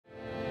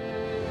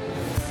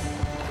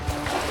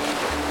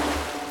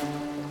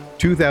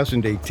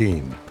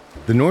2018.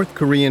 The North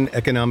Korean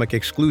Economic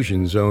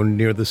Exclusion Zone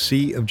near the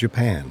Sea of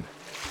Japan.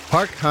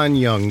 Park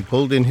Han-young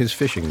pulled in his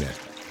fishing net.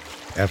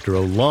 After a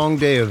long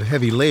day of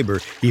heavy labor,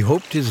 he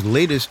hoped his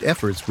latest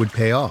efforts would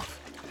pay off.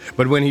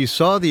 But when he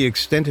saw the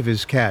extent of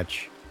his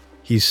catch,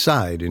 he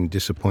sighed in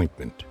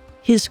disappointment.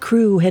 His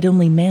crew had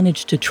only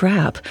managed to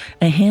trap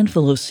a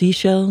handful of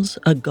seashells,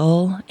 a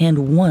gull,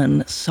 and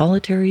one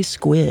solitary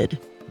squid.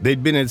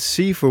 They'd been at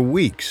sea for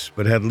weeks,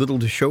 but had little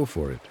to show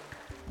for it.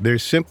 There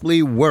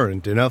simply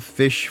weren't enough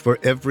fish for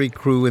every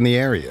crew in the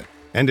area.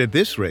 And at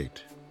this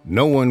rate,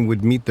 no one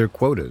would meet their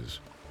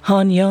quotas.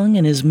 Han-young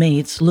and his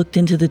mates looked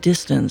into the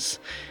distance.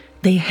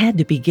 They had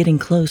to be getting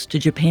close to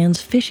Japan's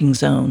fishing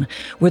zone,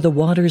 where the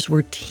waters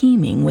were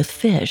teeming with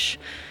fish.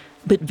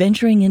 But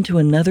venturing into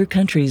another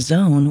country's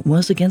zone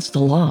was against the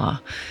law.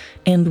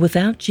 And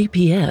without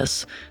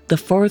GPS, the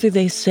farther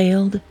they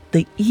sailed,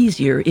 the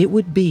easier it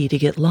would be to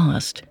get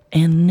lost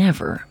and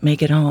never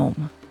make it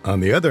home. On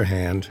the other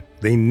hand,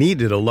 they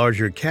needed a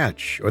larger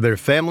catch, or their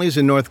families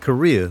in North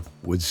Korea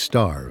would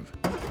starve.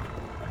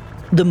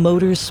 The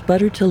motors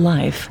sputtered to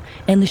life,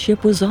 and the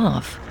ship was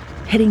off,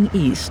 heading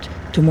east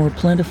to more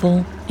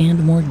plentiful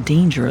and more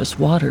dangerous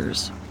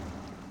waters.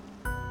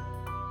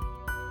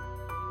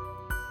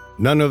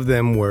 None of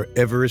them were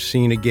ever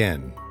seen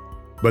again,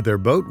 but their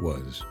boat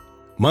was.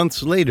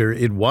 Months later,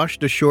 it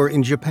washed ashore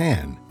in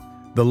Japan,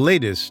 the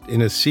latest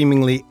in a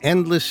seemingly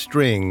endless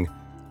string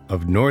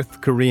of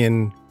North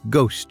Korean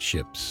ghost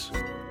ships.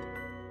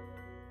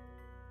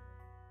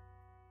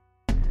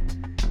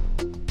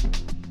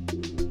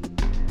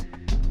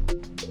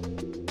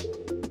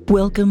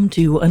 Welcome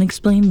to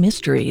Unexplained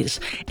Mysteries,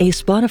 a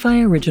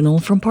Spotify original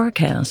from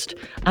Parcast.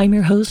 I'm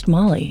your host,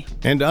 Molly.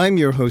 And I'm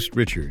your host,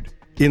 Richard.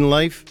 In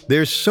life,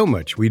 there's so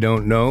much we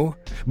don't know,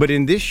 but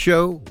in this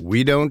show,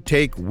 we don't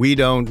take "we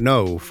don't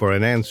know" for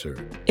an answer.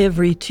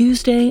 Every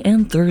Tuesday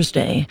and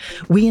Thursday,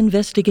 we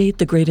investigate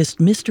the greatest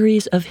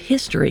mysteries of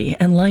history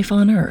and life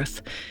on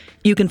Earth.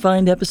 You can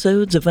find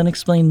episodes of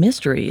Unexplained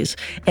Mysteries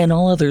and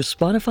all other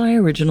Spotify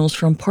originals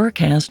from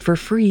Parcast for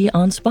free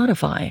on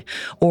Spotify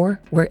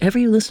or wherever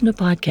you listen to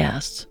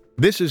podcasts.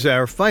 This is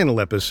our final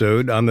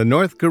episode on the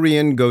North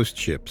Korean ghost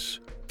ships,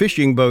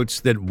 fishing boats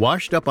that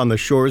washed up on the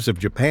shores of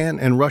Japan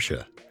and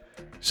Russia.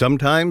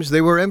 Sometimes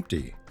they were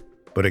empty,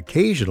 but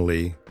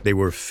occasionally they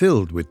were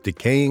filled with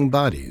decaying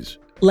bodies.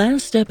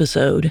 Last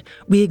episode,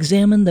 we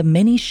examined the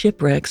many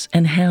shipwrecks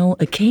and how,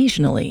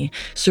 occasionally,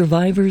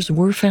 survivors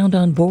were found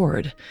on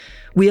board.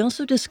 We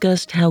also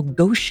discussed how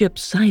ghost ship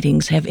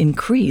sightings have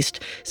increased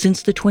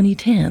since the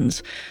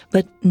 2010s,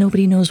 but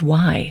nobody knows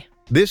why.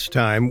 This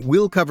time,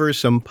 we'll cover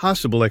some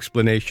possible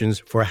explanations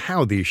for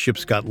how these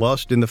ships got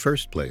lost in the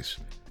first place,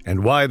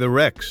 and why the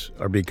wrecks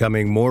are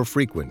becoming more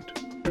frequent.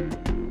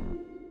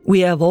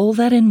 We have all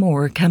that and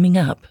more coming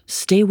up.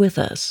 Stay with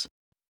us.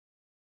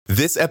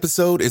 This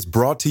episode is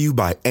brought to you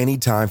by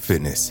Anytime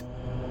Fitness.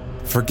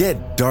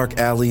 Forget dark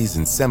alleys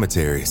and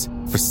cemeteries.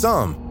 For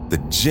some, the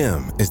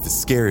gym is the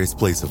scariest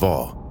place of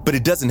all, but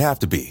it doesn't have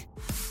to be.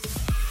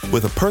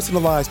 With a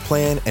personalized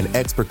plan and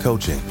expert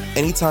coaching,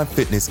 Anytime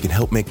Fitness can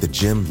help make the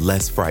gym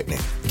less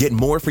frightening. Get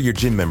more for your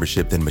gym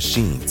membership than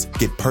machines.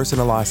 Get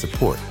personalized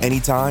support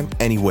anytime,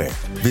 anywhere.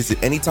 Visit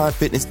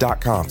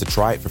AnytimeFitness.com to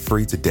try it for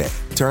free today.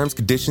 Terms,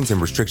 conditions,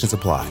 and restrictions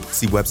apply.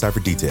 See website for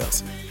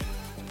details.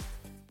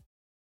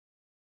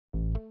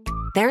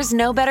 There's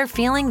no better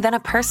feeling than a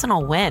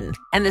personal win,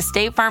 and the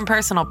State Farm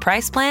Personal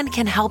Price Plan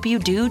can help you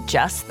do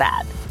just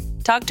that.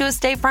 Talk to a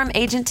State Farm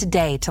agent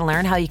today to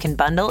learn how you can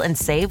bundle and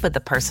save with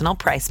the Personal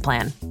Price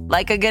Plan.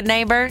 Like a good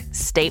neighbor,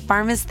 State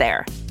Farm is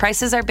there.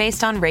 Prices are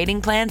based on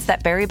rating plans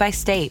that vary by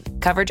state.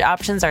 Coverage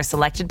options are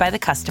selected by the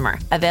customer.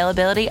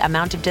 Availability,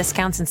 amount of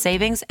discounts and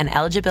savings, and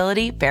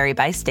eligibility vary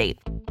by state.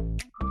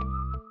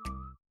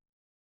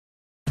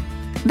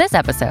 This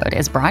episode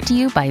is brought to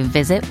you by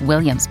Visit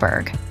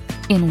Williamsburg.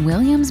 In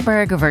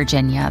Williamsburg,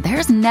 Virginia,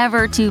 there's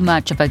never too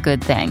much of a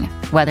good thing.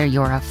 Whether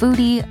you're a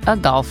foodie, a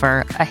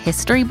golfer, a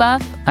history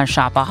buff, a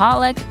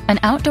shopaholic, an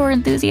outdoor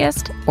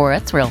enthusiast, or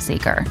a thrill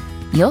seeker,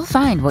 you'll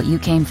find what you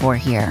came for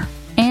here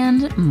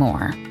and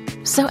more.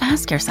 So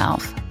ask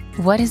yourself,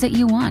 what is it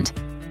you want?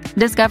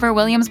 Discover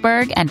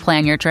Williamsburg and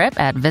plan your trip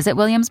at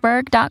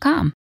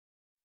visitwilliamsburg.com.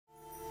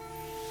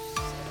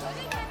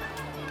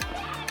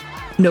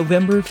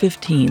 November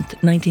 15th,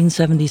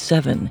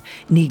 1977,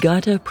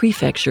 Niigata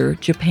Prefecture,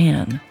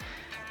 Japan.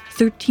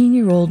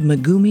 13-year-old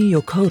Megumi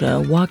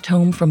Yokota walked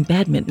home from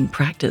badminton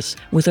practice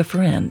with a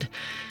friend.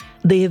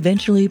 They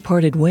eventually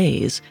parted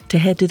ways to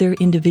head to their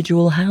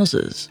individual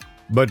houses.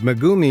 But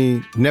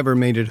Megumi never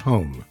made it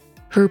home.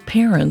 Her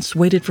parents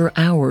waited for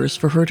hours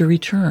for her to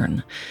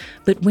return.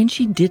 But when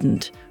she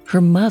didn't,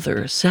 her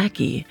mother,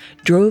 Saki,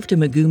 drove to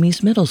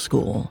Megumi's middle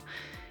school.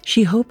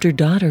 She hoped her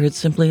daughter had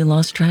simply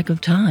lost track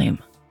of time.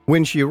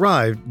 When she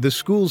arrived, the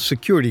school's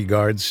security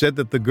guard said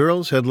that the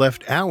girls had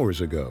left hours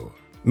ago.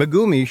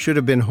 Megumi should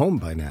have been home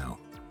by now.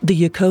 The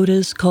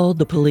Yokotas called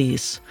the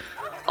police.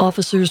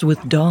 Officers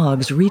with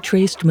dogs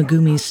retraced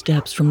Megumi's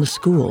steps from the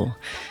school.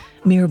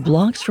 Mere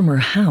blocks from her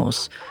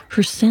house,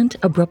 her scent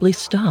abruptly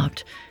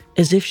stopped.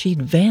 as if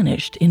she'd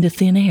vanished into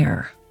thin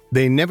air.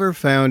 They never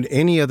found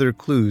any other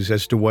clues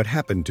as to what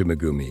happened to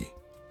Megumi.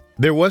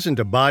 There wasn't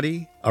a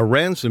body, a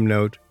ransom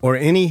note, or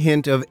any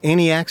hint of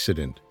any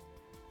accident.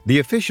 The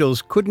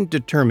officials couldn't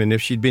determine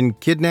if she'd been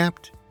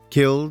kidnapped,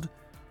 killed,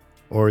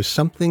 or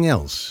something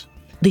else.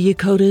 The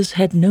Yakotas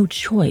had no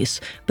choice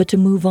but to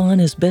move on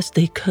as best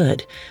they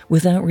could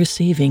without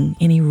receiving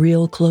any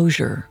real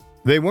closure.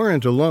 They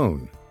weren't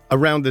alone.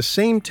 Around the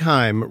same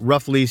time,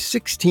 roughly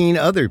 16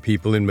 other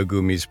people in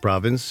Megumi's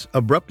province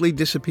abruptly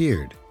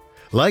disappeared.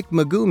 Like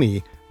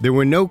Megumi, there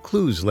were no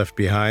clues left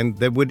behind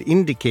that would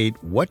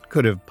indicate what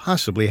could have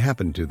possibly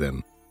happened to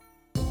them.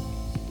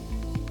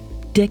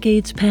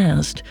 Decades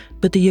passed,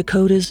 but the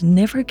Yakotas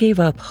never gave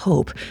up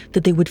hope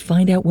that they would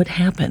find out what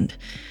happened,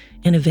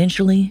 and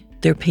eventually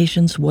their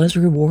patience was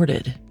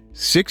rewarded.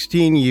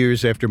 16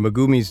 years after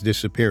Megumi's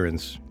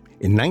disappearance,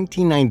 in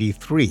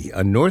 1993,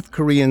 a North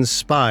Korean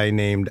spy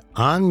named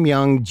An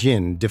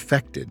Myung-jin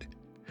defected.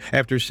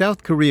 After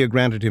South Korea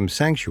granted him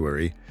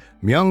sanctuary,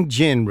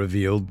 Myung-jin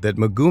revealed that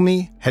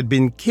Megumi had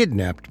been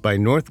kidnapped by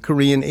North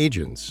Korean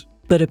agents.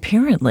 But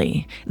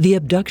apparently, the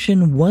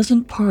abduction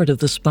wasn't part of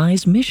the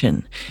spy's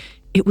mission.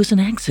 It was an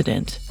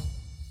accident.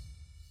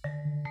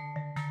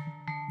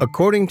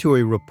 According to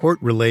a report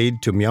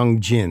relayed to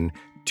Myung-jin,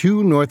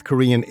 2 North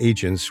Korean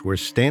agents were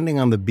standing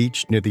on the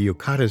beach near the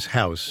Yokata's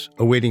house,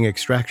 awaiting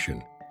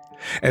extraction.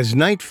 As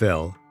night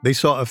fell, they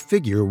saw a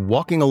figure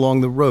walking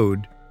along the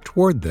road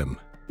toward them.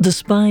 The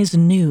spies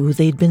knew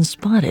they'd been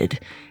spotted.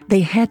 They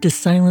had to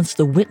silence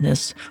the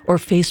witness or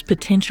face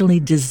potentially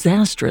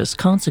disastrous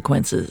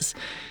consequences.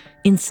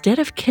 Instead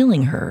of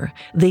killing her,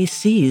 they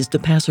seized the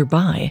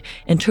passerby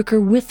and took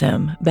her with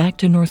them back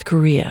to North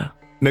Korea.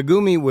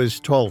 Megumi was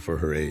tall for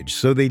her age,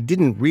 so they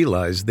didn't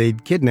realize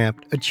they'd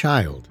kidnapped a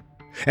child.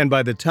 And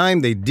by the time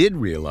they did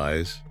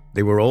realize,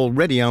 they were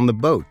already on the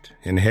boat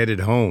and headed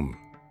home.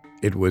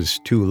 It was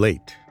too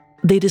late.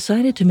 They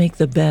decided to make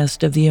the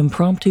best of the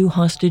impromptu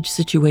hostage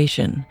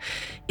situation.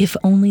 If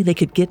only they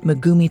could get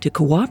Megumi to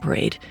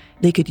cooperate,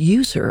 they could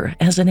use her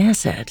as an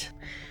asset.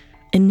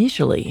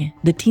 Initially,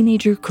 the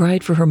teenager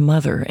cried for her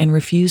mother and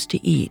refused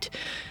to eat,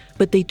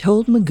 but they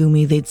told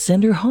Megumi they'd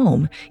send her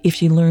home if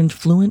she learned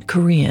fluent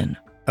Korean.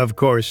 Of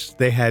course,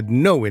 they had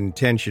no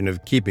intention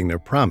of keeping their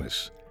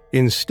promise.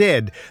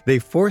 Instead, they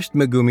forced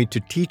Megumi to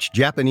teach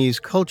Japanese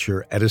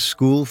culture at a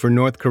school for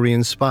North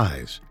Korean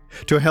spies,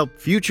 to help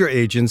future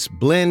agents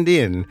blend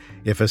in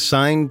if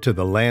assigned to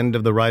the land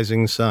of the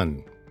rising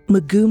sun.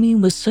 Megumi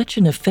was such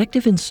an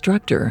effective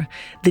instructor,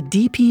 the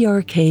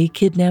DPRK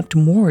kidnapped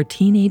more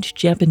teenage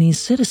Japanese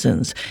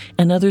citizens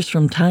and others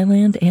from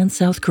Thailand and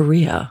South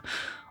Korea,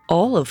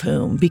 all of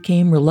whom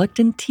became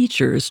reluctant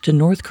teachers to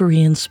North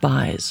Korean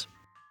spies.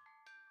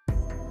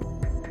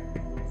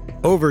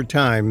 Over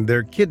time,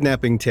 their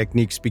kidnapping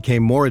techniques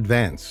became more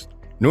advanced.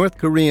 North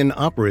Korean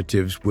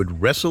operatives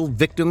would wrestle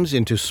victims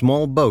into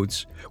small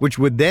boats, which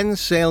would then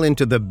sail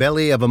into the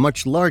belly of a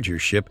much larger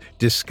ship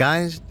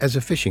disguised as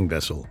a fishing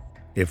vessel.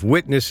 If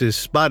witnesses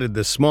spotted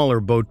the smaller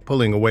boat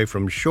pulling away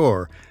from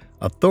shore,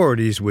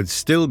 authorities would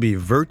still be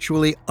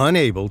virtually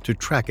unable to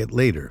track it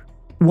later.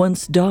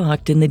 Once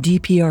docked in the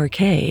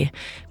DPRK,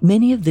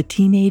 many of the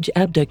teenage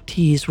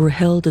abductees were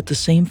held at the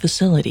same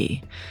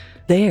facility.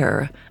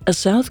 There, a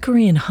South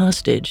Korean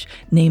hostage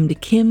named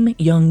Kim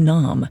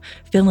Young-nam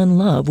fell in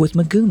love with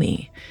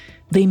Megumi.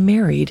 They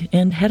married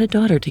and had a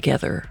daughter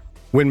together.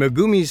 When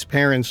Megumi's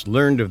parents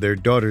learned of their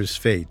daughter's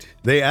fate,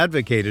 they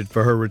advocated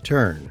for her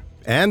return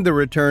and the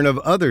return of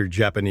other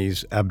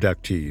Japanese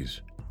abductees.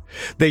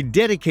 They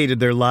dedicated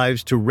their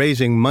lives to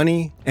raising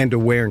money and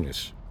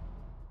awareness.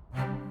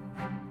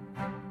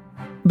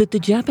 But the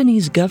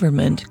Japanese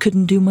government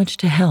couldn't do much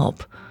to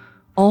help.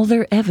 All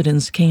their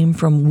evidence came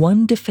from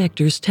one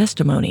defector's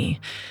testimony.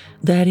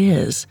 That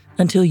is,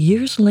 until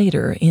years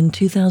later in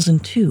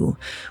 2002,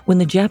 when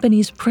the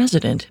Japanese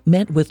president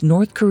met with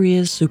North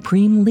Korea's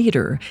supreme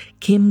leader,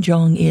 Kim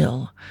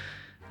Jong-il.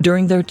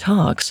 During their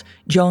talks,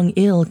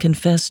 Jong-il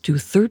confessed to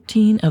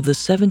 13 of the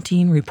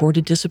 17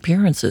 reported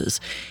disappearances,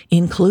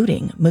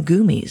 including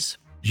Megumi's.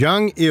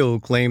 Jong-il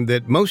claimed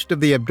that most of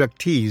the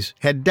abductees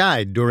had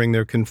died during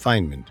their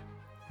confinement.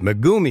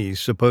 Megumi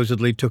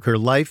supposedly took her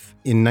life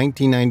in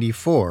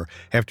 1994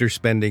 after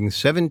spending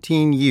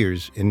 17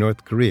 years in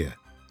North Korea.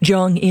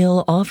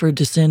 Jong-il offered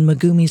to send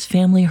Megumi's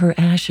family her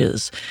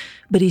ashes,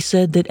 but he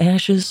said that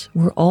ashes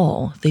were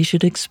all they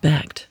should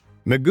expect.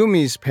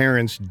 Megumi's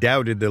parents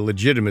doubted the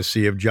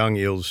legitimacy of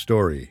Jong-il's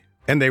story,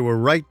 and they were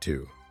right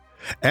to.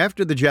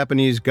 After the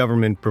Japanese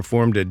government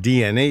performed a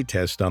DNA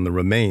test on the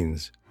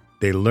remains,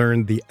 they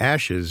learned the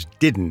ashes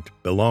didn't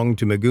belong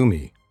to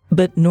Megumi.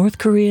 But North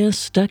Korea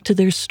stuck to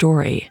their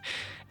story.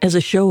 As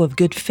a show of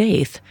good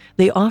faith,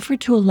 they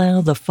offered to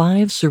allow the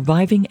 5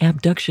 surviving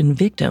abduction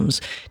victims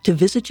to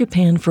visit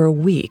Japan for a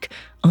week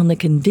on the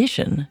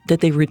condition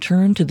that they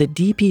return to the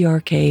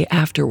DPRK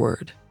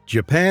afterward.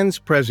 Japan's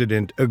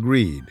president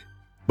agreed,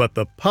 but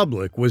the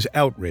public was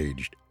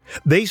outraged.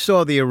 They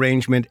saw the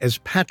arrangement as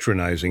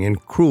patronizing and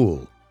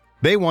cruel.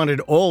 They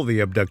wanted all the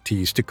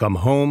abductees to come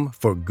home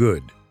for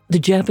good. The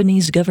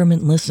Japanese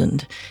government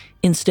listened.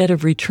 Instead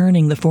of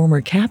returning the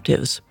former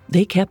captives,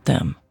 they kept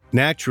them.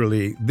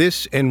 Naturally,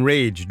 this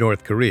enraged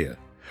North Korea.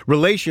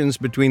 Relations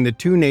between the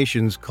two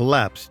nations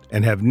collapsed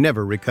and have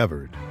never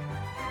recovered.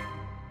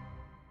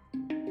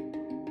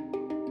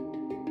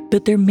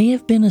 But there may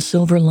have been a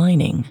silver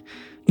lining.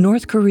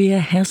 North Korea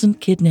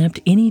hasn't kidnapped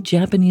any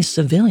Japanese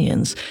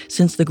civilians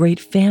since the Great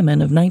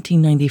Famine of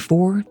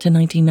 1994 to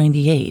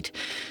 1998,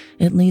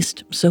 at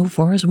least so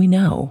far as we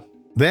know.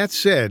 That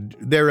said,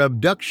 their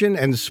abduction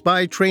and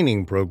spy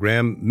training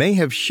program may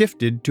have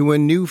shifted to a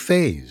new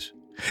phase,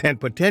 and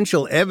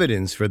potential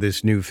evidence for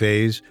this new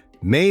phase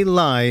may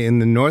lie in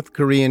the North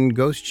Korean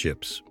ghost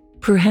ships.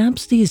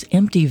 Perhaps these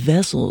empty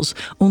vessels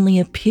only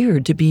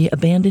appeared to be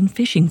abandoned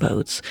fishing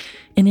boats,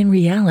 and in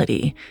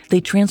reality,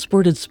 they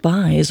transported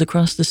spies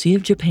across the Sea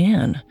of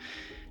Japan.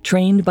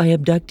 Trained by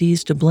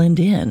abductees to blend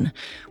in,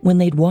 when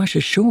they'd wash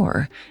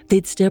ashore,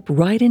 they'd step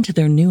right into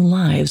their new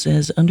lives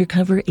as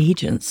undercover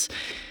agents.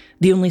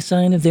 The only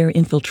sign of their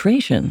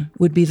infiltration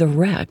would be the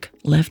wreck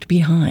left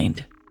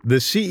behind. The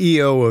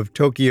CEO of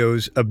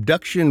Tokyo's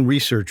abduction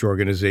research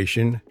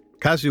organization,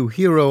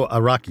 Kazuhiro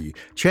Araki,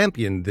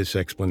 championed this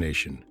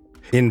explanation.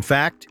 In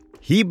fact,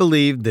 he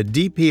believed the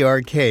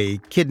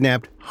DPRK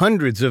kidnapped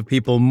hundreds of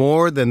people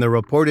more than the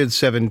reported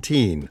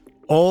 17,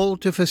 all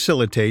to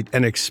facilitate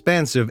an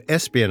expansive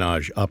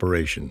espionage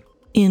operation.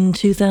 In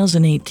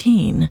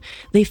 2018,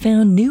 they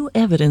found new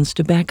evidence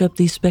to back up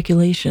these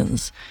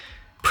speculations.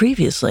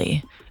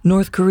 Previously,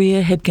 North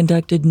Korea had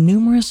conducted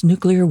numerous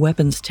nuclear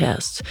weapons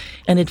tests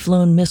and had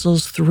flown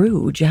missiles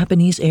through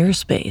Japanese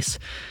airspace.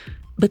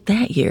 But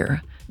that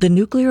year, the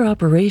nuclear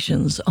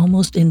operations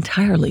almost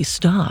entirely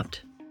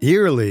stopped.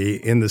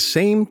 Eerily, in the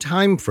same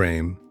time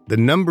frame, the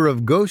number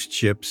of ghost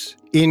ships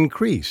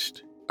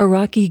increased.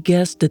 Araki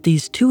guessed that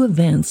these two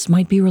events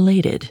might be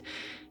related.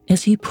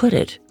 As he put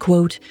it,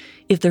 quote,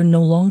 "If they're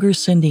no longer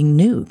sending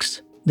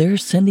nukes, they're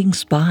sending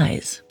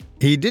spies."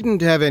 He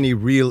didn't have any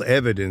real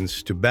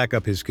evidence to back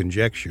up his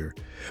conjecture,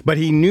 but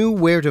he knew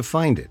where to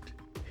find it.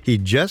 He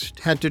just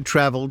had to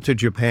travel to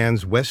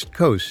Japan's west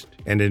coast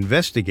and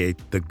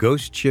investigate the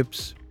ghost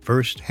ships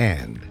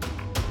firsthand.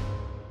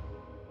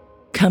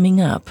 Coming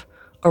up,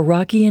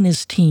 Araki and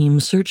his team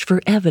search for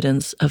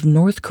evidence of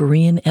North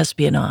Korean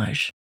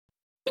espionage.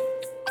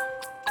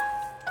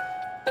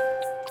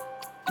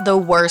 The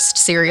worst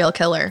serial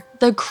killer,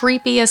 the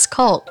creepiest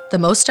cult, the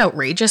most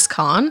outrageous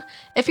con?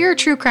 If you're a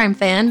true crime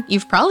fan,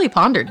 you've probably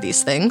pondered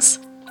these things.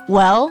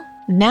 Well,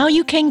 now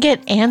you can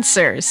get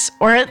answers,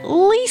 or at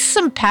least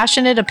some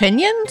passionate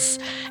opinions.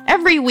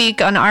 Every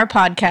week on our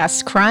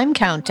podcast, Crime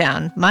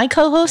Countdown, my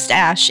co-host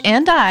Ash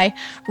and I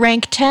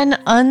rank 10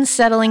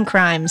 unsettling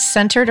crimes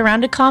centered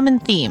around a common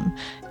theme,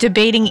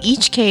 debating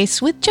each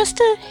case with just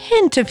a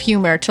hint of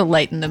humor to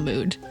lighten the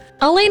mood.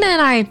 Elena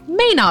and I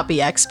may not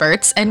be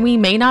experts, and we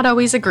may not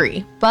always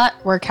agree, but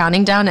we're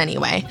counting down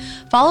anyway.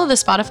 Follow the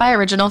Spotify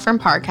original from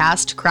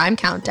Parcast, Crime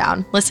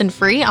Countdown. Listen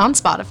free on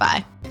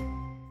Spotify.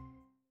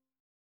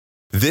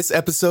 This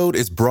episode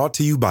is brought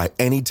to you by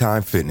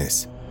Anytime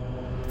Fitness.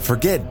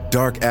 Forget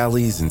dark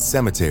alleys and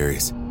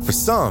cemeteries. For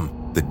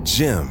some, the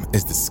gym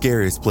is the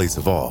scariest place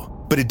of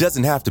all, but it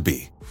doesn't have to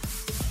be.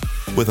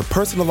 With a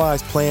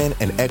personalized plan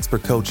and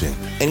expert coaching,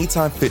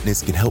 Anytime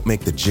Fitness can help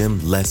make the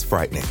gym less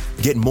frightening.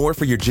 Get more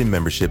for your gym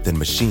membership than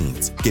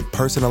machines. Get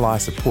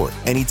personalized support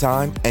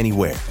anytime,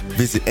 anywhere.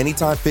 Visit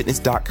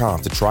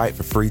AnytimeFitness.com to try it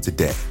for free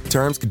today.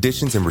 Terms,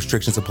 conditions, and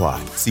restrictions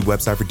apply. See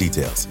website for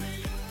details.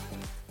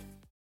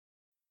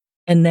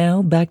 And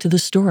now back to the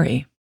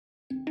story.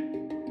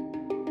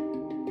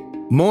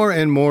 More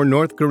and more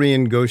North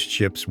Korean ghost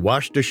ships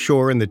washed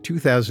ashore in the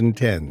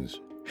 2010s.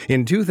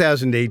 In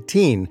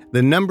 2018,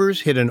 the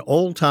numbers hit an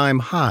all-time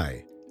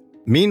high.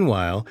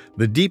 Meanwhile,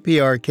 the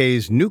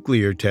DPRK's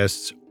nuclear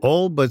tests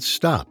all but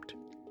stopped.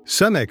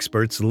 Some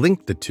experts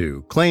linked the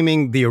two,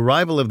 claiming the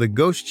arrival of the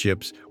ghost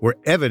ships were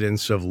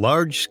evidence of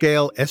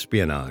large-scale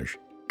espionage.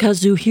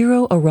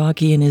 Kazuhiro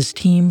Araki and his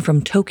team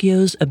from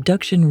Tokyo's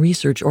Abduction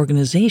Research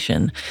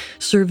Organization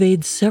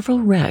surveyed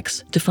several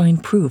wrecks to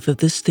find proof of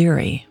this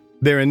theory.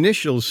 Their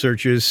initial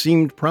searches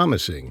seemed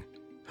promising.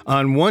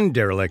 On one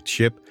derelict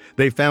ship,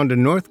 they found a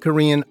North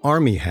Korean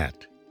army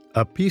hat,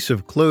 a piece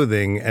of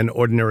clothing an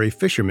ordinary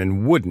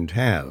fisherman wouldn't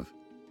have.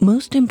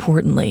 Most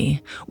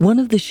importantly, one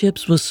of the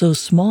ships was so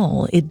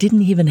small it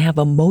didn't even have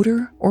a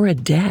motor or a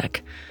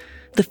deck.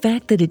 The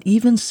fact that it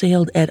even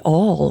sailed at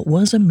all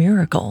was a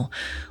miracle,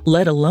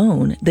 let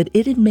alone that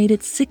it had made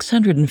it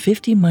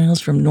 650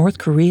 miles from North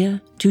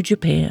Korea to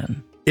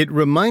Japan. It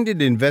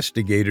reminded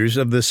investigators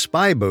of the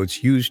spy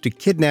boats used to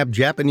kidnap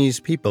Japanese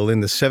people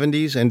in the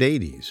 70s and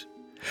 80s.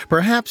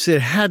 Perhaps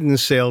it hadn't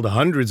sailed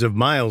hundreds of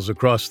miles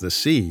across the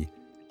sea,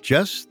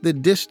 just the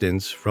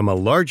distance from a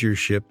larger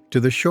ship to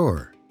the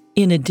shore.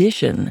 In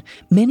addition,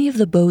 many of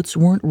the boats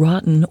weren't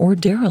rotten or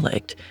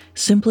derelict,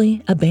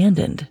 simply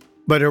abandoned.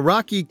 But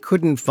Araki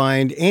couldn't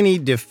find any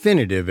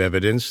definitive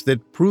evidence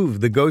that proved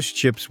the ghost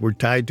ships were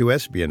tied to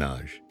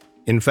espionage.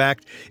 In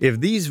fact, if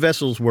these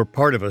vessels were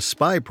part of a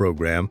spy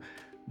program,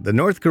 the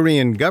North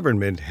Korean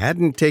government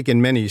hadn't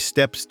taken many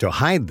steps to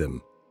hide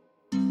them.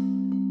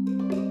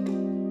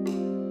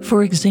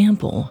 For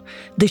example,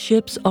 the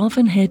ships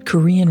often had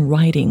Korean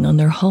writing on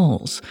their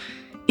hulls.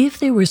 If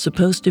they were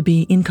supposed to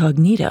be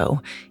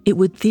incognito, it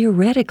would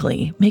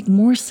theoretically make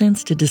more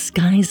sense to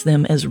disguise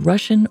them as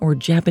Russian or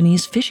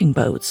Japanese fishing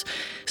boats,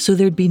 so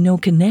there'd be no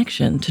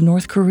connection to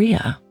North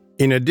Korea.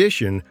 In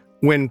addition,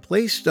 when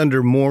placed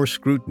under more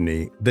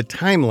scrutiny, the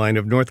timeline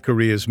of North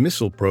Korea's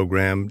missile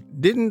program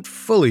didn't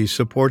fully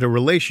support a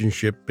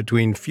relationship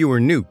between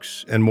fewer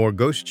nukes and more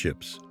ghost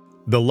ships.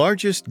 The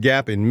largest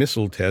gap in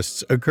missile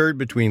tests occurred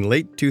between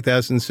late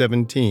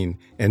 2017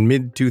 and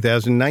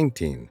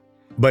mid-2019.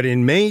 But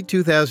in May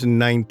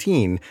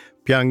 2019,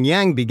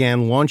 Pyongyang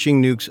began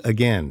launching nukes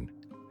again.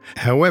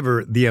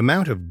 However, the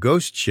amount of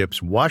ghost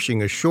ships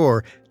washing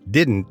ashore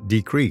didn't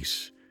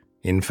decrease.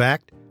 In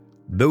fact,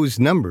 those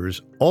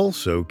numbers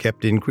also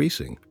kept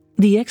increasing.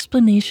 The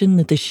explanation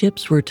that the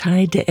ships were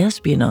tied to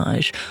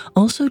espionage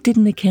also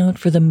didn't account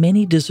for the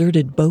many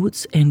deserted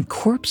boats and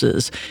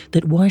corpses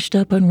that washed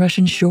up on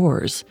Russian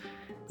shores.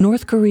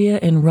 North Korea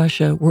and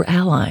Russia were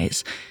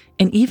allies,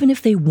 and even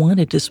if they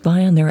wanted to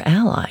spy on their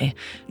ally,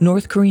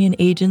 North Korean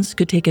agents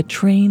could take a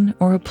train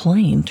or a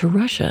plane to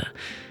Russia.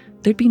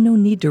 There'd be no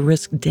need to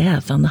risk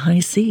death on the high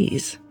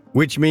seas.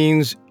 Which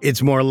means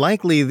it's more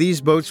likely these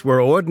boats were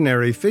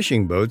ordinary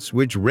fishing boats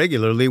which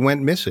regularly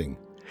went missing.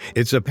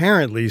 It's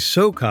apparently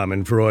so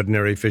common for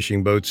ordinary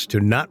fishing boats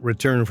to not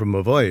return from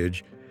a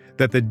voyage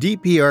that the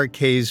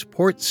DPRK's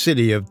port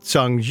city of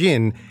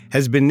Tsongjin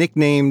has been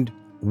nicknamed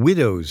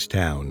Widow's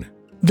Town.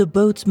 The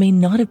boats may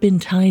not have been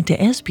tied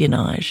to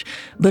espionage,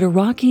 but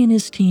Araki and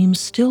his team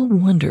still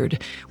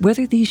wondered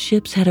whether these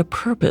ships had a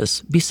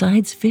purpose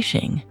besides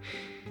fishing.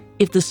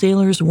 If the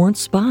sailors weren't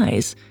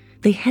spies,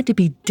 they had to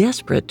be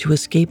desperate to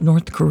escape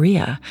North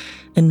Korea,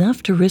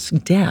 enough to risk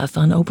death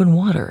on open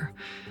water.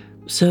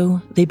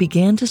 So they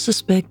began to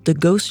suspect the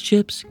ghost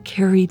ships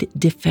carried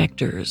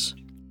defectors.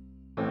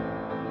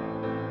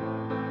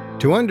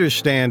 To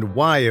understand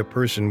why a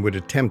person would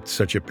attempt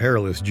such a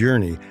perilous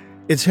journey,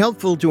 it's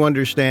helpful to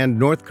understand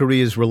North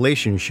Korea's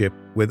relationship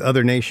with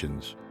other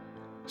nations.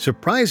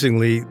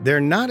 Surprisingly, they're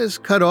not as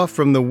cut off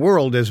from the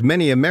world as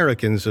many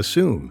Americans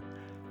assume.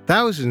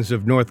 Thousands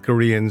of North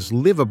Koreans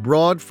live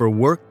abroad for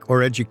work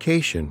or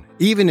education,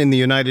 even in the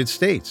United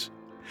States.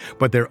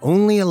 But they're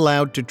only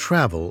allowed to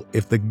travel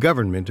if the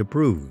government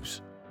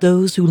approves.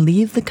 Those who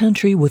leave the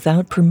country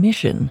without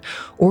permission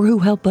or who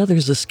help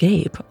others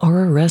escape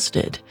are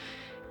arrested.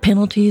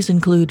 Penalties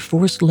include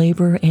forced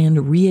labor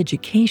and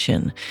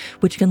re-education,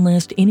 which can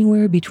last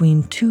anywhere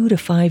between 2 to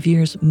 5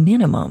 years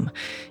minimum,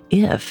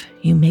 if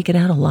you make it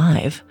out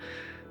alive.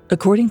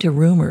 According to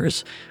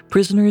rumors,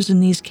 prisoners in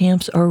these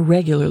camps are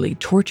regularly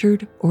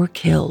tortured or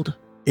killed.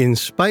 In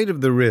spite of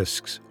the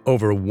risks,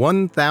 over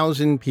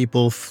 1,000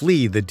 people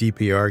flee the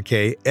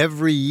DPRK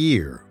every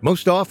year,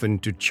 most often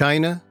to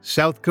China,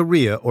 South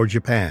Korea, or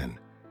Japan.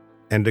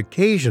 And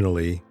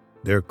occasionally,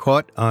 they're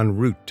caught en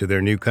route to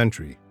their new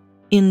country.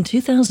 In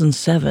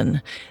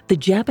 2007, the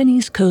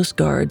Japanese Coast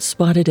Guard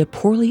spotted a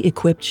poorly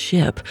equipped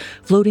ship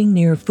floating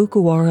near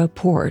Fukuoka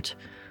port.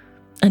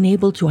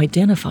 Unable to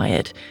identify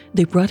it,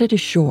 they brought it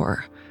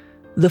ashore.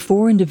 The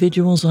 4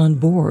 individuals on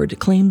board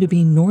claimed to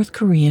be North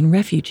Korean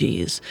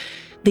refugees.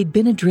 They'd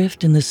been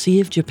adrift in the Sea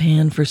of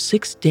Japan for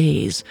 6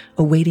 days,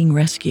 awaiting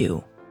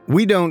rescue.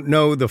 We don't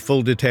know the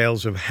full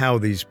details of how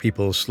these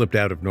people slipped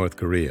out of North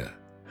Korea,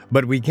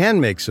 but we can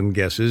make some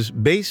guesses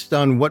based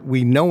on what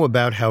we know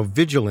about how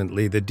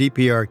vigilantly the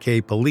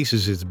DPRK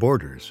polices its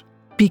borders.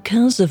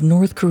 Because of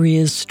North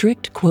Korea's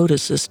strict quota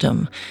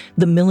system,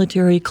 the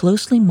military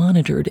closely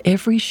monitored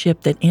every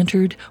ship that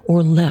entered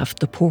or left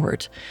the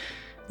port.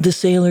 The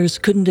sailors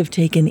couldn't have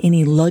taken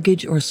any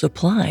luggage or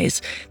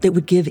supplies that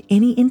would give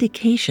any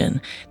indication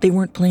they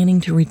weren't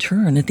planning to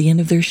return at the end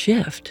of their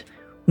shift.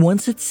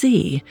 Once at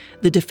sea,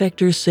 the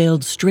defectors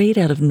sailed straight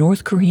out of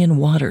North Korean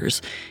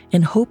waters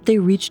and hoped they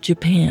reached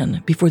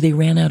Japan before they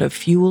ran out of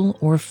fuel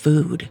or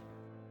food.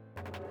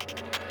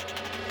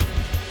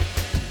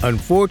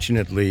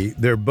 Unfortunately,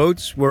 their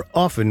boats were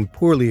often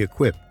poorly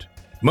equipped.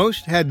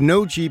 Most had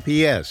no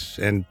GPS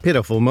and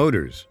pitiful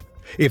motors.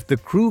 If the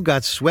crew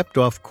got swept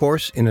off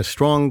course in a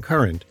strong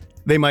current,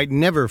 they might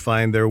never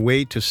find their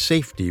way to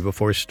safety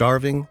before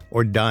starving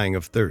or dying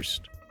of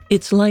thirst.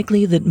 It's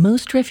likely that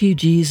most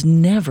refugees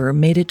never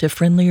made it to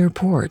friendlier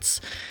ports.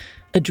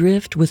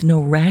 Adrift with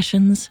no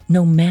rations,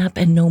 no map,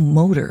 and no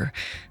motor,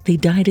 they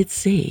died at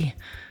sea.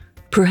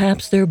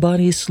 Perhaps their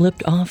bodies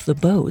slipped off the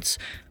boats,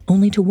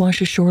 only to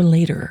wash ashore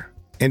later.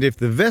 And if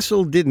the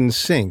vessel didn't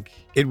sink,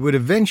 it would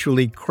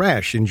eventually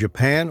crash in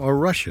Japan or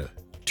Russia.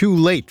 Too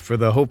late for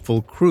the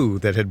hopeful crew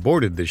that had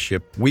boarded the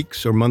ship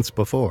weeks or months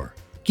before.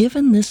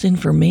 Given this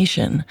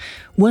information,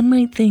 one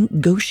might think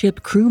ghost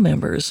ship crew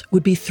members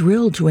would be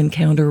thrilled to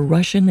encounter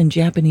Russian and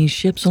Japanese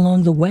ships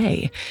along the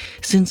way,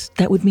 since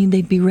that would mean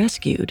they'd be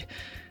rescued.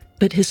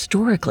 But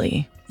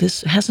historically,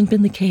 this hasn't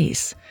been the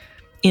case.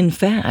 In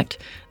fact,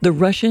 the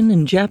Russian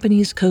and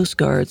Japanese coast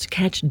guards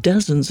catch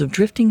dozens of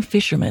drifting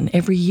fishermen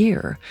every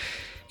year.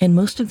 and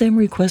most of them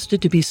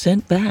requested to be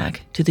sent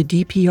back to the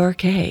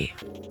DPRK.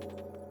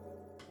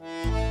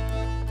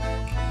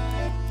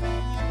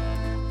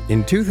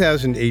 In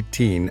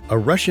 2018, a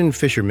Russian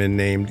fisherman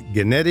named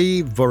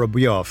Gennady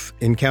Vorobyov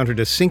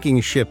encountered a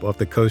sinking ship off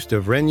the coast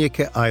of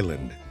Renyike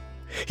Island.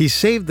 He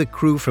saved the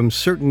crew from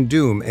certain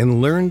doom and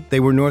learned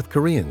they were North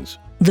Koreans.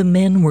 The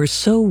men were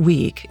so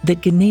weak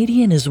that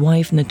Gennady and his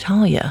wife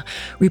Natalia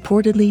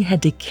reportedly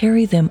had to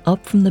carry them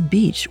up from the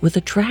beach with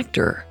a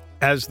tractor.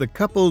 As the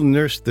couple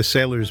nursed the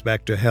sailors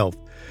back to health,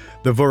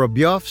 the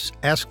Vorobyovs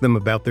asked them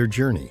about their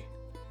journey.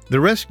 The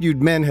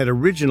rescued men had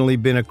originally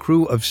been a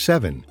crew of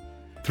 7.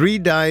 3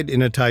 died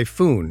in a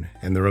typhoon,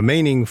 and the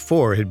remaining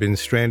 4 had been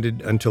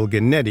stranded until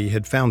Gennady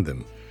had found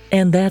them.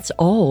 And that's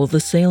all the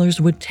sailors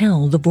would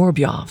tell the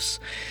Vorobyovs.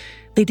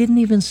 They didn't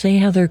even say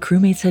how their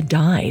crewmates had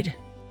died.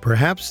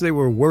 Perhaps they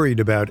were worried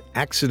about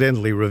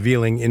accidentally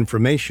revealing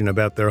information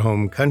about their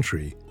home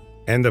country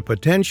and the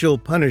potential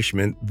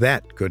punishment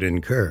that could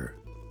incur.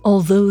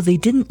 Although they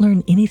didn't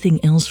learn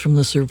anything else from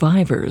the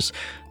survivors,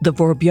 the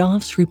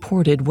Vorobyovs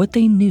reported what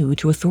they knew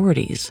to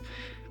authorities.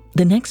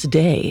 The next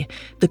day,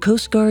 the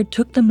Coast Guard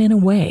took the men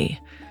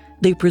away.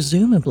 They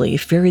presumably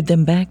ferried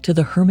them back to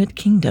the Hermit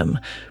Kingdom,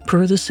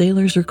 per the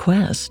sailors'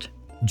 request.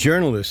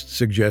 Journalists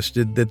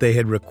suggested that they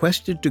had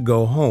requested to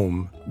go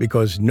home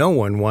because no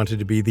one wanted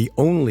to be the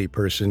only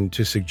person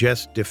to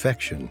suggest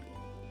defection.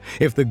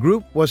 If the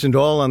group wasn't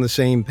all on the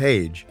same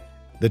page,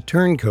 the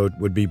turncoat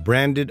would be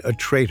branded a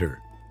traitor.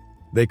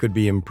 They could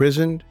be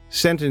imprisoned,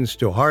 sentenced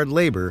to hard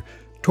labor,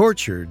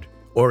 tortured,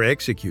 or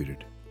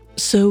executed.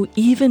 So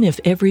even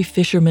if every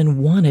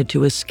fisherman wanted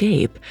to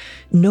escape,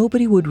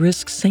 nobody would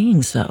risk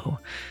saying so,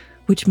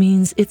 which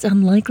means it's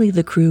unlikely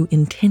the crew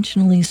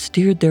intentionally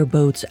steered their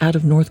boats out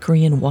of North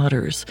Korean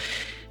waters.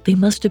 They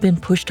must have been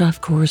pushed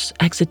off course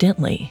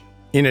accidentally.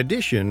 In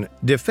addition,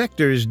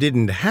 defectors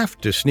didn't have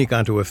to sneak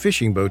onto a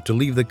fishing boat to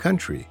leave the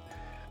country.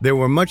 There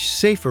were much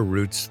safer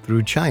routes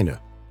through China.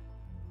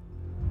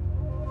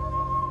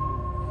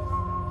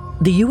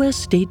 The U.S.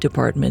 State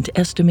Department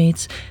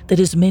estimates that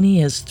as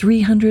many as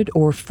 300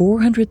 or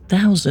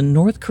 400,000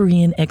 North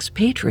Korean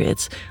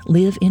expatriates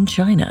live in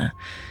China.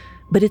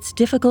 But it's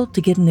difficult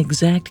to get an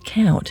exact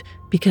count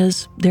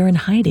because they're in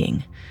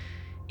hiding.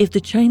 If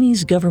the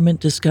Chinese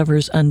government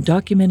discovers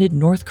undocumented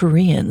North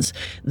Koreans,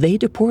 they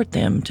deport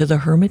them to the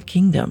Hermit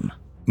Kingdom.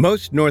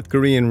 Most North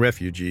Korean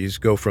refugees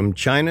go from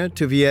China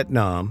to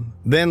Vietnam,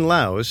 then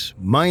Laos,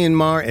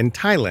 Myanmar, and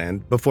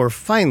Thailand before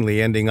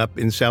finally ending up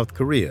in South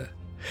Korea.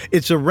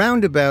 It's a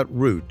roundabout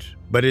route,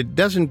 but it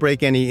doesn't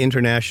break any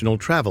international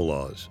travel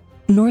laws.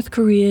 North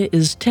Korea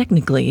is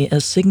technically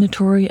a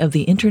signatory of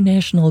the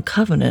International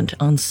Covenant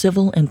on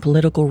Civil and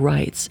Political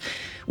Rights,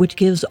 which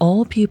gives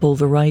all people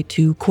the right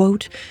to,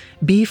 quote,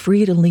 be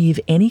free to leave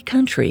any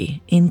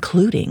country,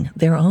 including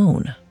their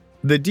own.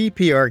 The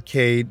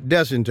DPRK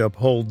doesn't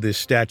uphold this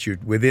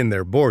statute within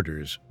their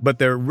borders, but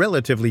they're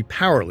relatively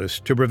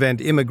powerless to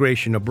prevent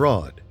immigration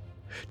abroad.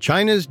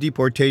 China's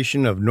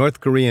deportation of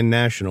North Korean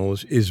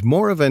nationals is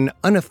more of an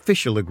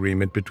unofficial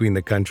agreement between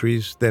the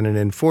countries than an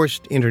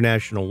enforced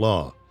international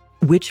law.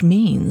 Which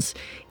means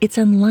it's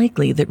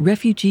unlikely that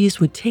refugees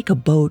would take a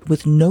boat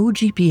with no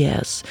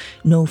GPS,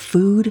 no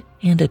food,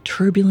 and a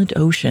turbulent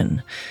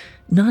ocean,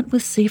 not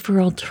with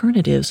safer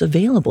alternatives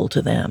available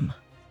to them.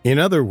 In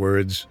other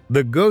words,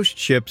 the ghost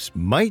ships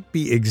might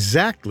be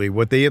exactly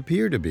what they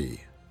appear to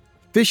be: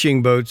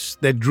 fishing boats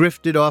that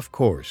drifted off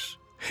course.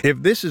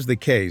 If this is the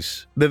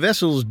case, the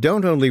vessels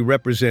don't only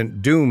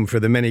represent doom for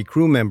the many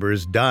crew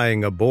members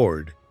dying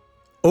aboard.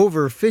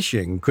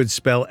 Overfishing could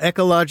spell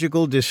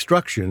ecological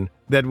destruction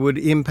that would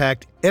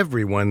impact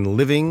everyone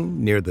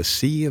living near the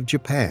Sea of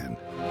Japan.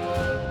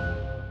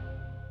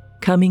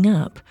 Coming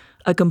up,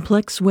 a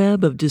complex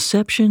web of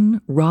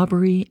deception,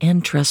 robbery,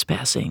 and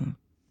trespassing.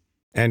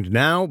 And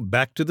now,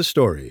 back to the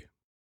story.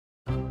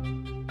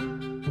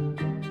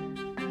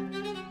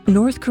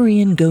 North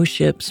Korean ghost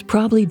ships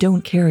probably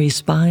don't carry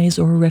spies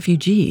or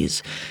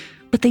refugees,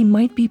 but they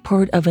might be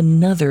part of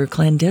another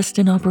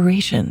clandestine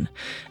operation,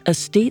 a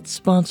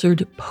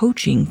state-sponsored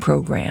poaching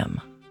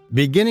program.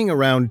 Beginning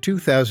around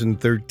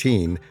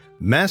 2013,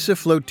 massive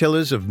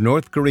flotillas of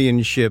North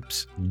Korean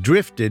ships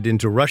drifted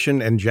into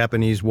Russian and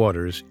Japanese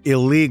waters,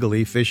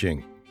 illegally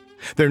fishing.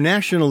 Their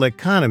national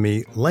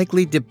economy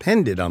likely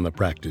depended on the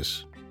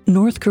practice.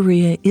 North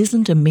Korea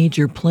isn't a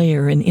major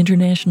player in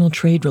international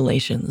trade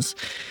relations,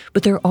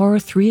 but there are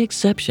 3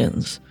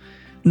 exceptions.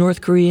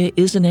 North Korea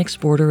is an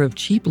exporter of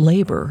cheap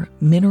labor,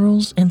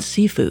 minerals, and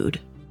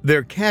seafood.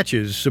 Their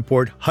catches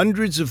support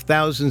hundreds of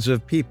thousands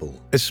of people,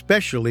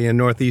 especially in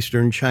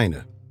northeastern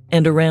China.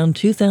 And around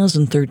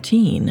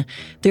 2013,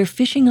 their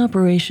fishing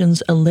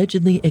operations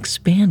allegedly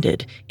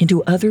expanded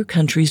into other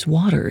countries'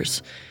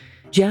 waters.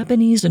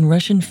 Japanese and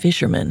Russian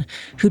fishermen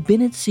who'd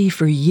been at sea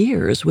for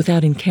years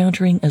without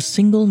encountering a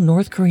single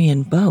North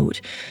Korean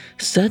boat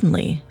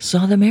suddenly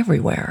saw them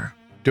everywhere.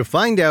 To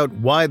find out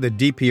why the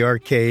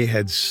DPRK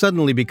had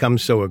suddenly become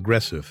so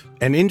aggressive,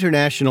 an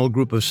international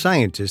group of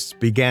scientists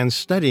began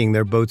studying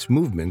their boats'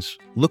 movements,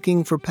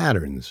 looking for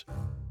patterns.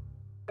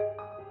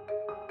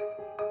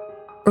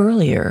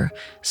 earlier,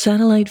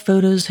 satellite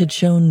photos had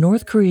shown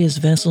North Korea's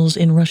vessels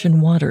in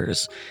Russian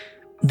waters.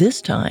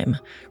 This time,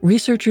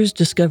 researchers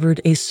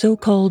discovered a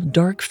so-called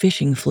dark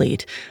fishing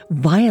fleet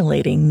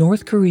violating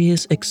North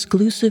Korea's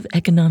exclusive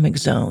economic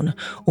zone,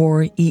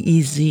 or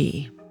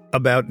EEZ.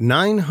 About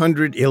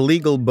 900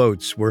 illegal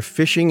boats were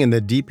fishing in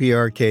the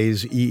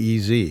DPRK's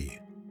EEZ,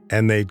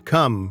 and they'd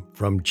come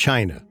from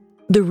China.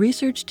 The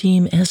research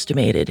team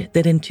estimated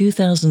that in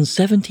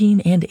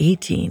 2017 and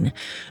 18,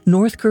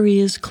 North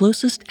Korea's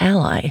closest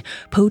ally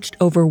poached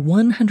over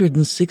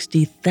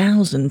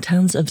 160,000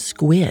 tons of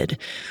squid,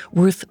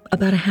 worth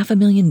about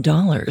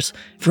 $500,000,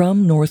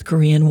 from North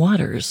Korean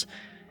waters.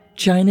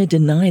 China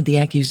denied the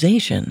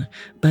accusation,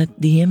 but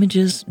the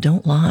images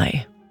don't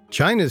lie.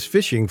 China's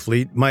fishing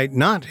fleet might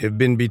not have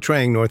been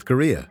betraying North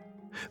Korea.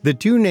 The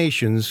two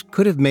nations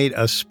could have made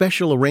a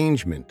special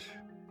arrangement,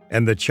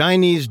 and the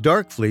Chinese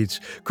dark fleets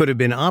could have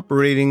been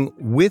operating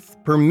with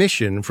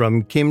permission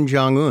from Kim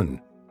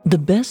Jong-un. The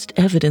best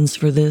evidence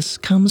for this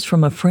comes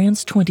from a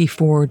France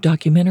 24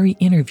 documentary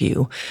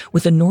interview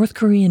with a North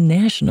Korean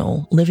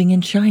national living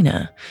in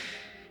China.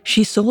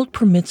 She sold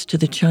permits to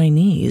the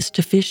Chinese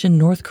to fish in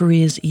North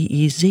Korea's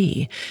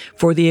EEZ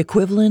for the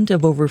equivalent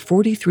of over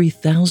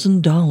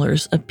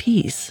 $43,000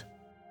 apiece.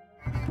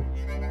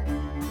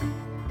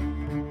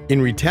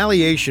 In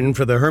retaliation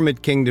for the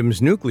Hermit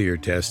Kingdom's nuclear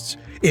tests,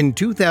 in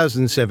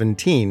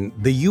 2017,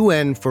 the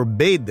UN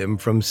forbade them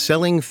from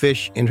selling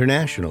fish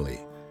internationally.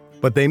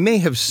 But they may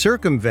have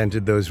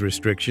circumvented those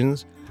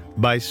restrictions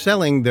by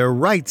selling their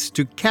rights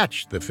to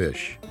catch the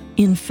fish.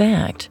 In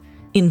fact,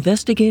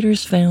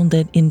 investigators found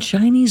that in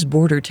Chinese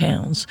border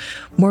towns,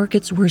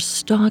 markets were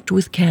stocked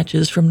with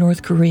catches from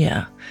North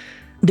Korea.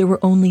 There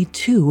were only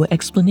two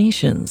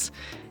explanations.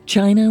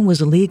 China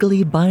was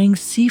illegally buying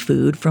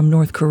seafood from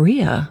North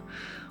Korea,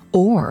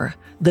 or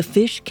the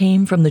fish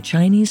came from the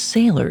Chinese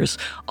sailors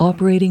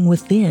operating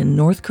within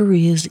North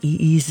Korea's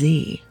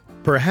EEZ.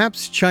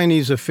 Perhaps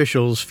Chinese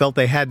officials felt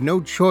they had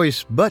no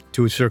choice but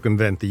to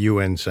circumvent the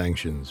UN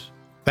sanctions.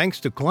 Thanks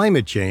to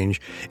climate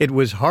change, it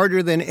was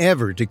harder than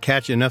ever to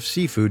catch enough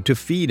seafood to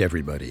feed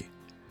everybody.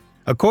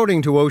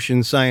 According to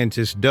ocean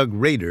scientist Doug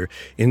Rader,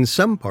 in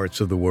some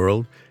parts of the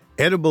world,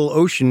 edible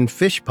ocean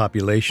fish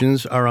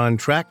populations are on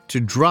track to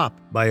drop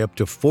by up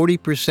to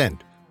 40%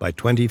 by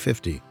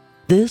 2050.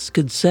 This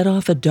could set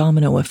off a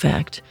domino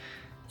effect.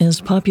 As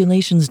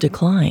populations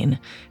decline,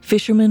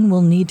 fishermen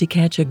will need to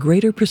catch a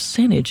greater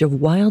percentage of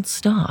wild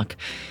stock,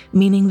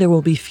 meaning there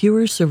will be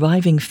fewer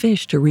surviving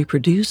fish to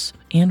reproduce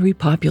and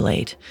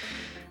repopulate.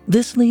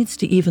 This leads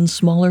to even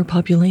smaller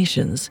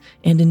populations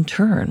and, in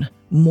turn,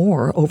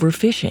 more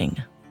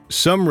overfishing.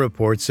 Some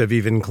reports have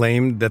even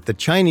claimed that the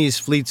Chinese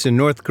fleets in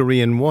North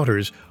Korean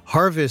waters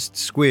harvest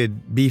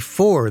squid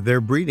before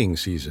their breeding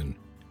season.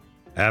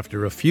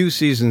 After a few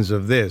seasons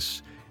of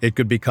this, it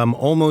could become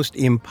almost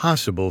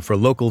impossible for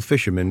local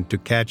fishermen to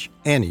catch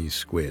any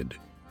squid.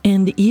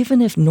 And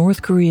even if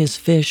North Korea's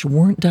fish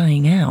weren't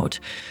dying out,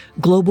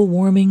 global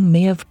warming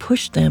may have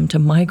pushed them to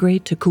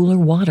migrate to cooler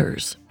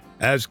waters.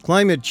 As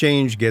climate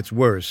change gets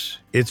worse,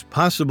 it's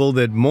possible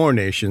that more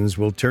nations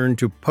will turn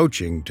to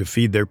poaching to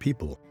feed their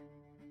people.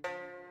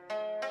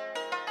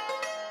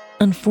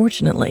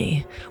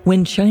 Unfortunately,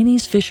 when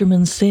Chinese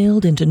fishermen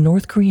sailed into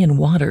North Korean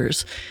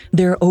waters,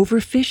 their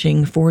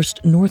overfishing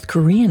forced North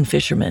Korean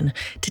fishermen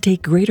to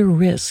take greater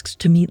risks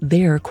to meet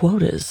their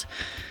quotas.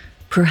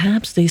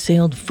 Perhaps they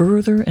sailed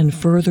further and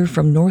further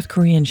from North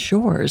Korean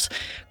shores,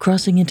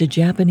 crossing into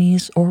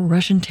Japanese or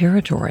Russian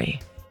territory.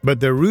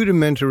 But their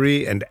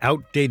rudimentary and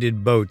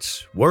outdated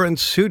boats weren't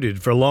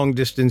suited for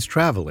long-distance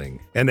traveling,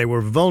 and they were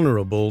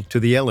vulnerable to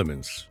the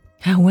elements.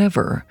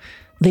 However,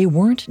 they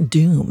weren't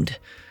doomed.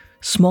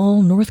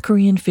 Small North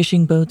Korean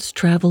fishing boats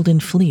traveled in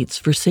fleets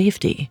for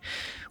safety.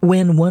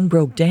 When one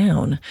broke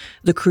down,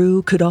 the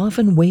crew could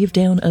often wave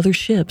down other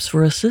ships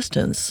for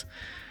assistance.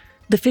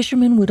 The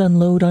fishermen would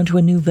unload onto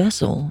a new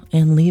vessel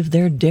and leave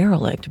their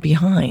derelict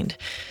behind,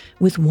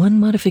 with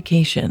one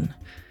modification.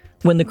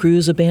 When the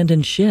crews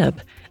abandoned ship,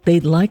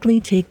 they'd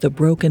likely take the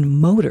broken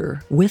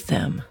motor with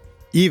them.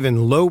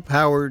 Even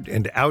low-powered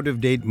and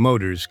out-of-date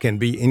motors can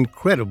be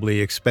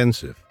incredibly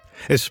expensive,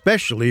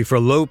 especially for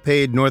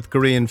low-paid North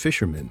Korean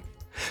fishermen.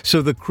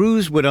 So the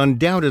crews would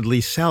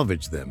undoubtedly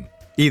salvage them,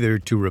 either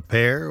to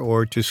repair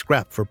or to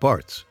scrap for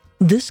parts.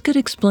 This could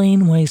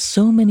explain why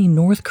so many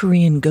North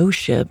Korean ghost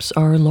ships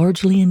are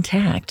largely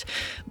intact,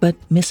 but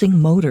missing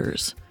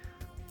motors.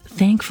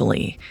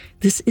 Thankfully,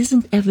 this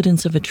isn't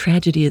evidence of a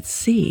tragedy at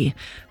sea,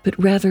 but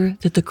rather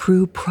that the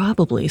crew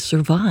probably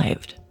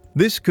survived.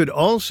 This could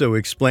also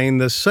explain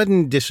the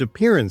sudden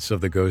disappearance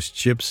of the ghost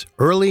ships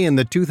early in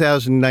the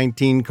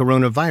 2019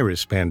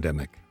 coronavirus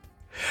pandemic.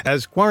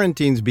 As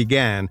quarantines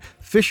began,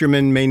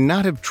 fishermen may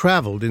not have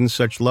traveled in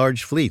such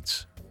large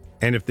fleets.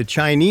 And if the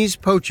Chinese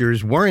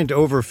poachers weren't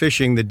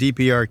overfishing the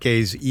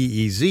DPRK's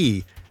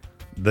EEZ,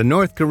 the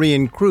North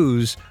Korean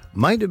crews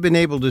might have been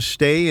able to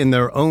stay in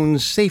their own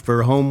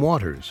safer home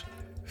waters.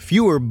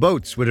 Fewer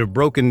boats would have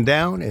broken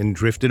down and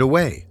drifted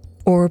away.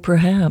 Or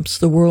perhaps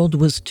the world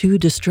was too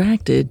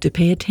distracted to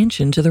pay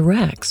attention to the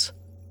wrecks.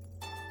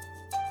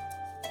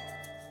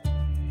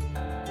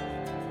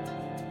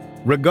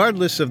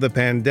 Regardless of the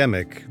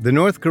pandemic, the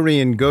North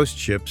Korean ghost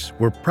ships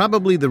were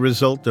probably the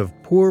result of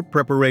poor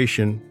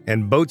preparation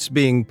and boats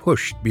being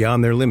pushed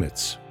beyond their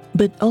limits.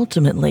 But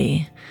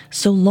ultimately,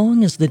 so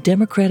long as the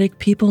Democratic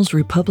People's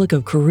Republic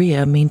of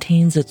Korea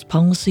maintains its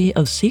policy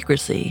of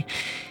secrecy,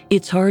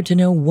 it's hard to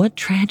know what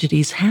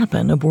tragedies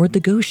happen aboard the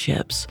ghost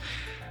ships.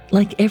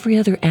 Like every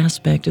other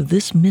aspect of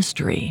this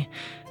mystery,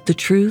 the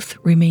truth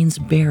remains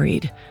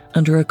buried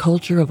under a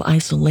culture of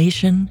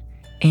isolation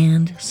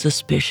and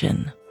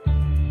suspicion.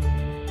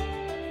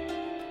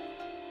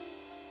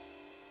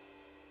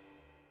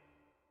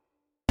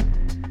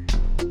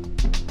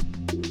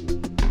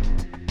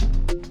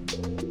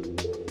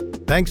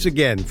 Thanks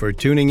again for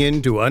tuning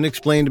in to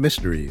Unexplained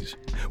Mysteries.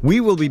 We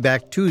will be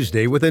back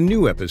Tuesday with a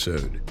new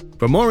episode.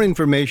 For more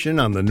information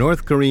on the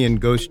North Korean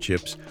ghost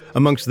ships,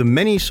 amongst the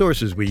many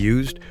sources we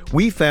used,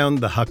 we found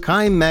the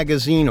Hakai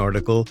Magazine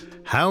article,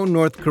 How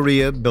North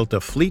Korea Built a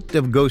Fleet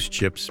of Ghost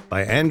Ships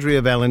by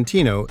Andrea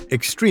Valentino,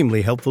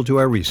 extremely helpful to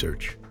our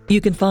research.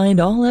 You can find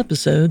all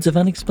episodes of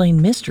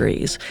Unexplained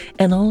Mysteries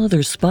and all other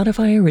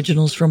Spotify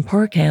originals from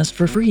Parcast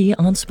for free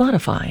on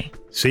Spotify.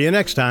 See you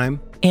next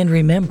time. And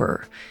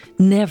remember,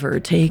 never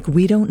take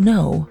 "we don't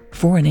know"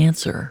 for an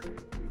answer.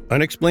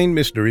 Unexplained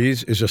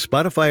Mysteries is a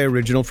Spotify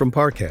original from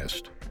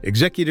Parcast.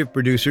 Executive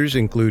producers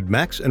include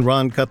Max and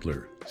Ron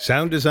Cutler.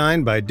 Sound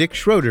design by Dick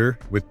Schroeder,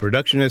 with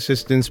production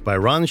assistance by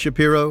Ron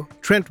Shapiro,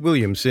 Trent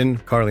Williamson,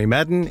 Carly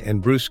Madden,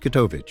 and Bruce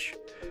Katovich.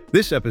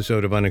 This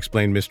episode of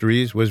Unexplained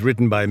Mysteries was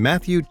written by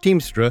Matthew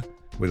Teamstra,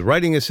 with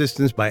writing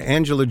assistance by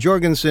Angela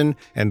Jorgensen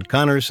and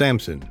Connor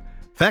Sampson.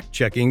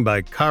 Fact-checking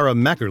by Cara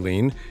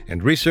Mackerline,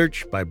 and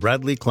research by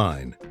Bradley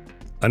Klein.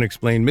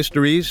 Unexplained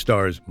Mysteries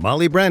stars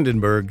Molly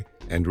Brandenburg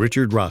and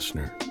Richard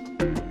Rossner.